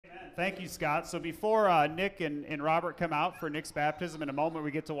Thank you, Scott. So before Nick and Robert come out for Nick's baptism, in a moment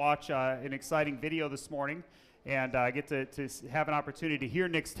we get to watch an exciting video this morning and get to have an opportunity to hear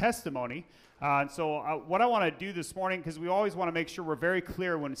Nick's testimony. So what I want to do this morning, because we always want to make sure we're very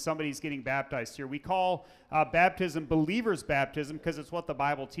clear when somebody's getting baptized here, we call baptism believer's baptism because it's what the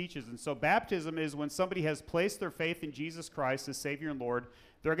Bible teaches. And so baptism is when somebody has placed their faith in Jesus Christ as Savior and Lord.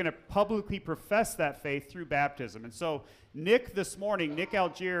 They're going to publicly profess that faith through baptism. And so Nick this morning, Nickk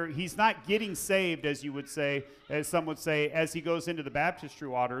Algiere, he's not getting saved, as you would say, as some would say, as he goes into the baptistry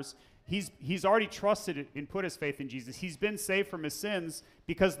waters. He's already trusted and put his faith in Jesus. He's been saved from his sins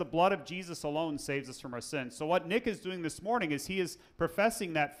because the blood of Jesus alone saves us from our sins. So what Nick is doing this morning is he is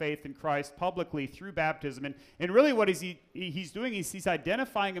professing that faith in Christ publicly through baptism. And really what he's doing is he's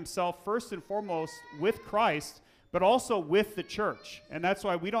identifying himself first and foremost with Christ, but also with the church. And that's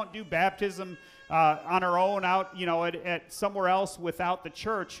why we don't do baptism on our own out, at somewhere else without the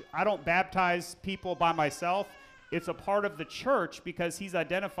church. I don't baptize people by myself. It's a part of the church because he's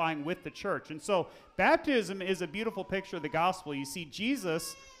identifying with the church. And so baptism is a beautiful picture of the gospel. You see,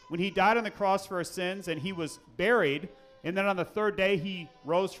 Jesus, when he died on the cross for our sins and he was buried, and then on the third day he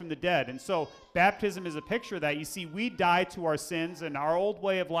rose from the dead. And so baptism is a picture of that. You see, we die to our sins and our old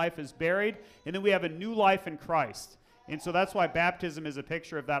way of life is buried, and then we have a new life in Christ. And so that's why baptism is a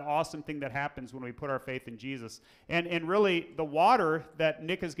picture of that awesome thing that happens when we put our faith in Jesus. And really, the water that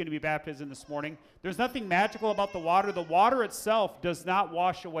Nick is going to be baptized in this morning, there's nothing magical about the water. The water itself does not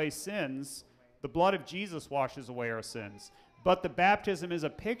wash away sins. The blood of Jesus washes away our sins. But the baptism is a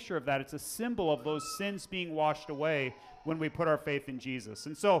picture of that. It's a symbol of those sins being washed away when we put our faith in Jesus.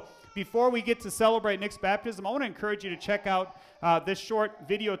 And so before we get to celebrate Nick's baptism, I want to encourage you to check out this short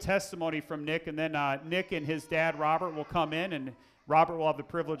video testimony from Nick, and then Nick and his dad, Robert, will come in, and Robert will have the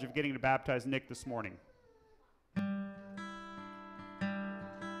privilege of getting to baptize Nick this morning.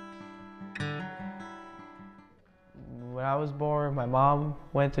 When I was born, my mom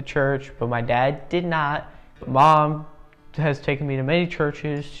went to church, but my dad did not. Mom has taken me to many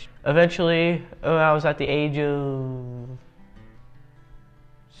churches. Eventually, when I was at the age of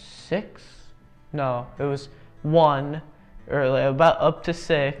 6, no, it was 1, or about up to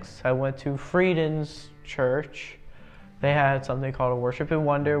 6, I went to Frieden's church. They had something called a Worship and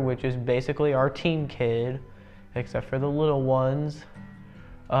Wonder, which is basically our team kid, except for the little ones.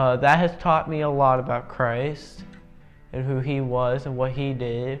 That has taught me a lot about Christ and who he was and what he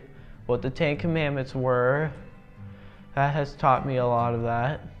did, what the 10 Commandments were. That has taught me a lot of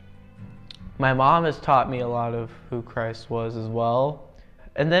that. My mom has taught me a lot of who Christ was as well.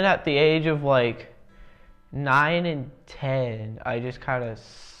 And then at the age of like 9 and 10, I just kind of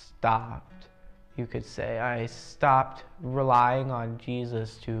stopped, you could say. I stopped relying on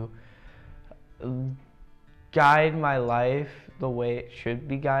Jesus to guide my life the way it should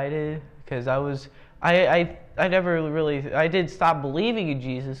be guided, because I did stop believing in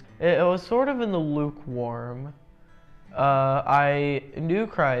Jesus. It was sort of in the lukewarm. I knew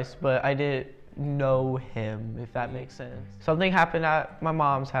Christ, but I didn't know him, if that makes sense. Something happened at my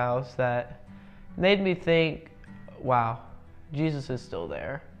mom's house that made me think, wow, Jesus is still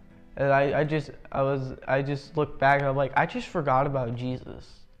there. And I just looked back and I'm like, I just forgot about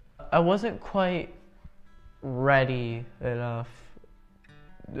Jesus. I wasn't quite ready enough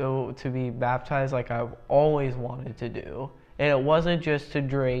to be baptized like I've always wanted to do. And it wasn't just to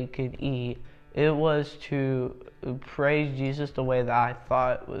drink and eat. It was to praise Jesus the way that I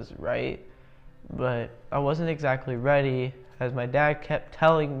thought was right. But I wasn't exactly ready, as my dad kept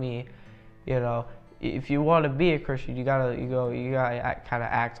telling me, if you want to be a Christian, you gotta kind of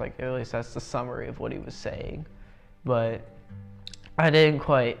act like it. At least that's the summary of what he was saying. But I didn't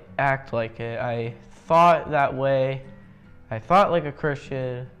quite act like it. I thought that way. I thought like a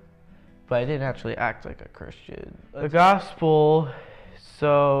Christian, but I didn't actually act like a Christian. The gospel,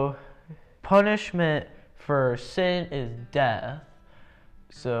 so punishment for sin is death.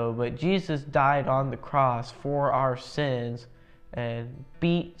 But Jesus died on the cross for our sins and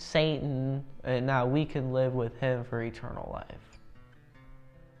beat Satan, and now we can live with him for eternal life.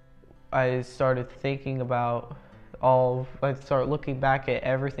 I started thinking about I started looking back at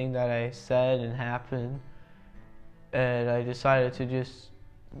everything that I said and happened, and I decided to just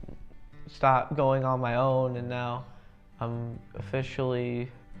stop going on my own, and now I'm officially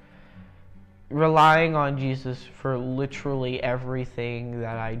relying on Jesus for literally everything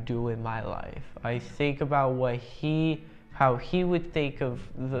that I do in my life. I think about how he would think of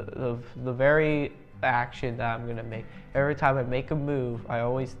the very action that I'm gonna make. Every time I make a move, I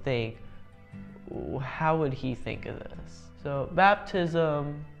always think, how would he think of this? So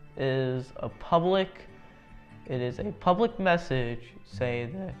baptism is a public It is a public message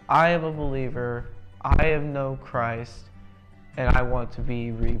saying that I am a believer, I have known Christ, and I want to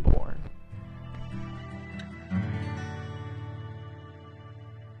be reborn.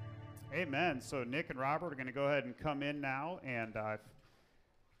 Amen. So Nick and Robert are going to go ahead and come in now, and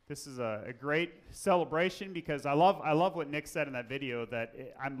this is a great celebration because I love what Nick said in that video, that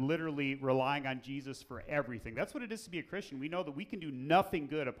I'm literally relying on Jesus for everything. That's what it is to be a Christian. We know that we can do nothing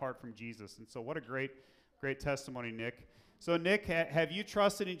good apart from Jesus, and so what a great testimony, Nick. So Nick, have you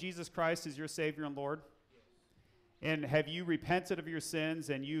trusted in Jesus Christ as your Savior and Lord? Yes. And have you repented of your sins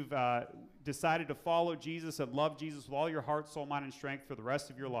and you've decided to follow Jesus and love Jesus with all your heart, soul, mind, and strength for the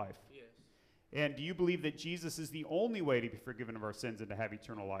rest of your life? Yes. And do you believe that Jesus is the only way to be forgiven of our sins and to have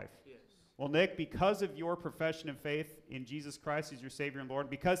eternal life? Yes. Well, Nick, because of your profession of faith in Jesus Christ as your Savior and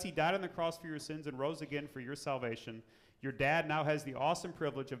Lord, because he died on the cross for your sins and rose again for your salvation, your dad now has the awesome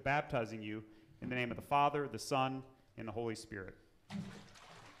privilege of baptizing you in the name of the Father, the Son, and the Holy Spirit.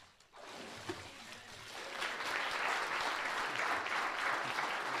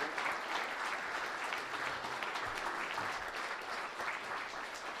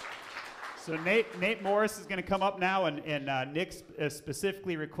 So Nate Morris is going to come up now, and Nick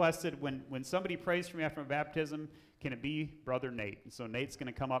specifically requested when somebody prays for me after my baptism, can it be Brother Nate? And so Nate's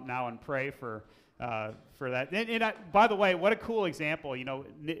going to come up now and pray for that. And by the way, what a cool example. You know,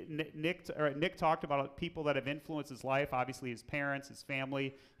 Nick talked about people that have influenced his life, obviously his parents, his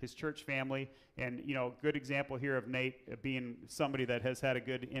family, his church family, and, you know, good example here of Nate being somebody that has had a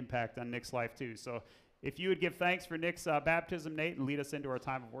good impact on Nick's life too. So if you would give thanks for Nick's baptism, Nate, and lead us into our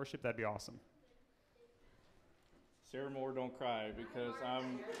time of worship, that'd be awesome. Sarah Moore, don't cry, because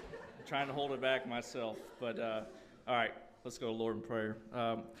I'm trying to hold it back myself. But, all right, let's go to Lord in prayer.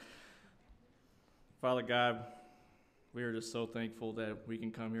 Father God, we are just so thankful that we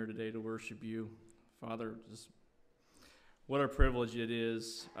can come here today to worship you. Father, just what a privilege it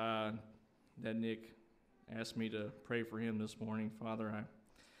is that Nick asked me to pray for him this morning. Father,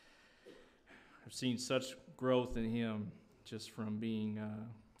 I've seen such growth in him just from being,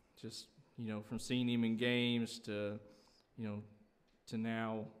 from seeing him in games to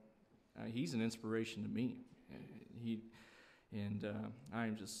now. He's an inspiration to me. I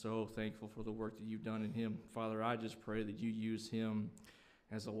am just so thankful for the work that you've done in him. Father, I just pray that you use him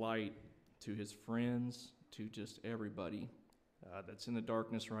as a light to his friends, to just everybody that's in the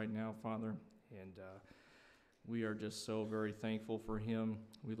darkness right now, Father. And we are just so very thankful for him.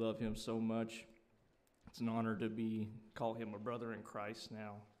 We love him so much. It's an honor to call him a brother in Christ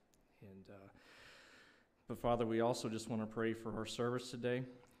now. But Father, we also just want to pray for our service today.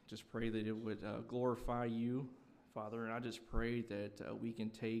 Just pray that it would glorify you, Father. And I just pray that we can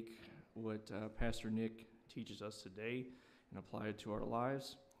take what Pastor Nick teaches us today and apply it to our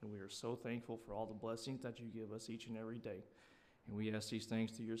lives. And we are so thankful for all the blessings that you give us each and every day. And we ask these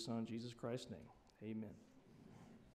things through your Son, Jesus Christ's name. Amen.